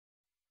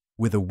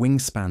With a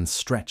wingspan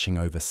stretching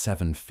over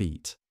 7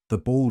 feet, the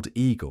bald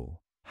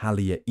eagle,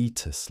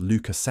 Haliaeetus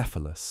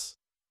leucocephalus,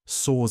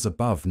 soars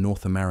above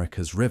North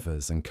America's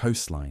rivers and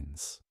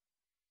coastlines.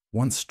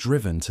 Once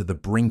driven to the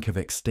brink of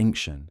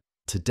extinction,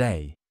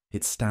 today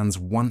it stands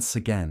once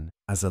again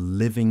as a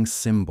living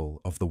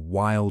symbol of the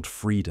wild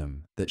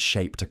freedom that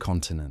shaped a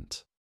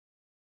continent.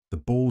 The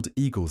bald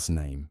eagle's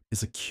name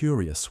is a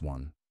curious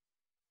one.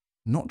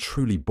 Not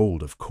truly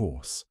bald, of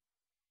course,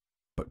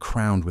 but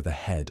crowned with a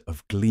head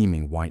of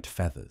gleaming white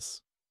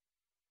feathers.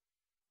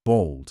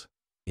 Bald,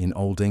 in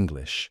Old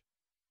English,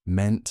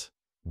 meant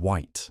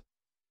white.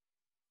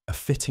 A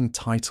fitting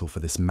title for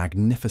this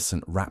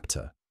magnificent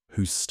raptor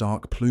whose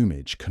stark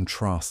plumage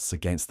contrasts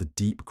against the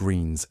deep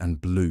greens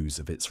and blues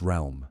of its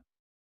realm.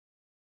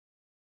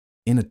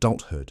 In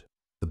adulthood,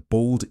 the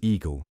bald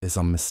eagle is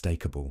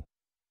unmistakable.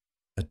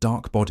 A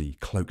dark body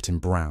cloaked in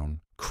brown,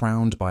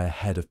 crowned by a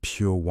head of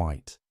pure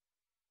white,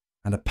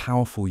 and a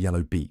powerful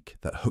yellow beak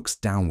that hooks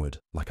downward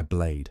like a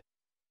blade.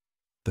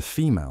 The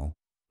female,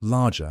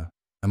 larger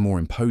and more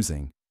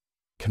imposing,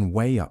 can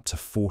weigh up to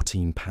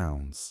 14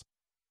 pounds.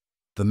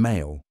 The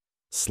male,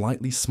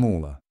 slightly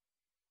smaller,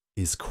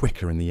 is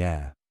quicker in the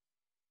air.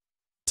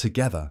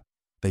 Together,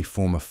 they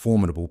form a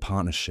formidable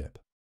partnership.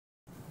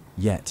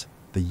 Yet,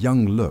 the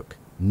young look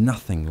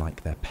nothing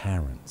like their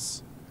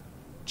parents.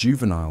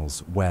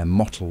 Juveniles wear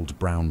mottled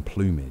brown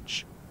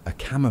plumage, a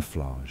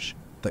camouflage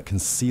that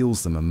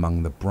conceals them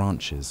among the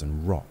branches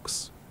and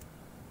rocks.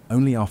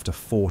 Only after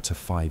 4 to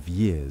 5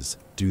 years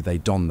do they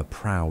don the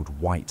proud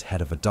white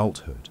head of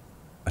adulthood,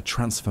 a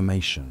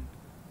transformation,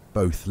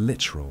 both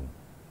literal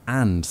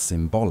and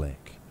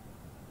symbolic.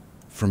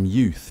 From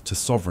youth to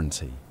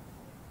sovereignty,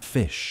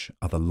 fish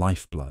are the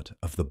lifeblood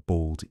of the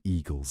bald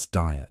eagle's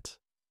diet.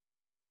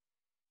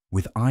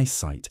 With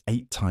eyesight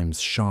 8 times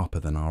sharper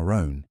than our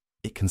own,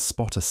 it can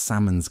spot a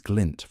salmon's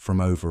glint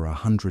from over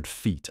 100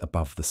 feet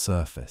above the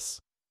surface.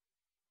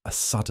 A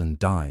sudden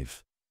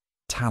dive,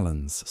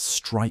 talons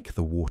strike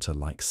the water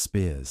like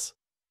spears,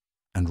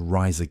 and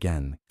rise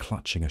again,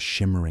 clutching a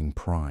shimmering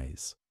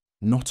prize.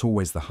 Not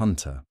always the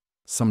hunter,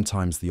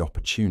 sometimes the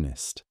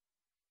opportunist.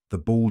 The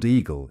bald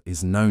eagle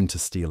is known to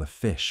steal a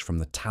fish from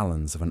the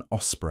talons of an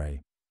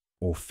osprey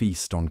or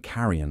feast on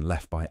carrion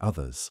left by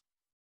others.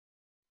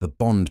 The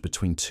bond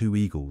between 2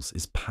 eagles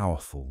is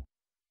powerful.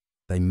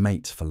 They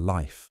mate for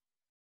life.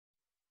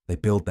 They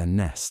build their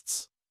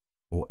nests,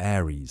 or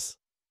eyries,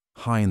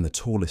 high in the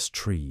tallest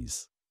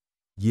trees.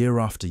 Year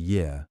after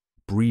year,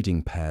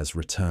 breeding pairs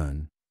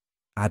return,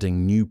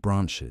 adding new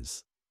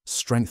branches,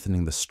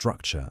 strengthening the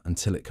structure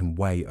until it can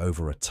weigh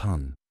over a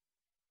ton.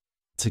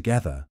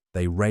 Together,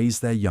 they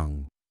raise their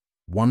young,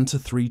 1 to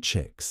 3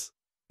 chicks,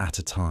 at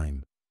a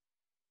time.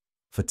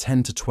 For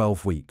 10 to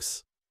 12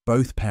 weeks,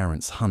 both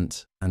parents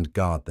hunt and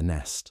guard the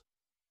nest.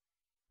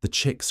 The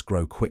chicks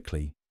grow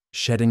quickly,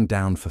 shedding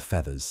down for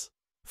feathers,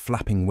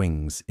 flapping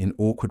wings in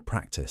awkward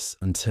practice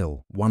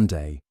until, one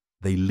day,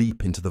 they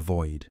leap into the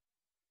void,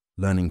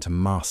 learning to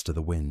master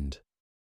the wind.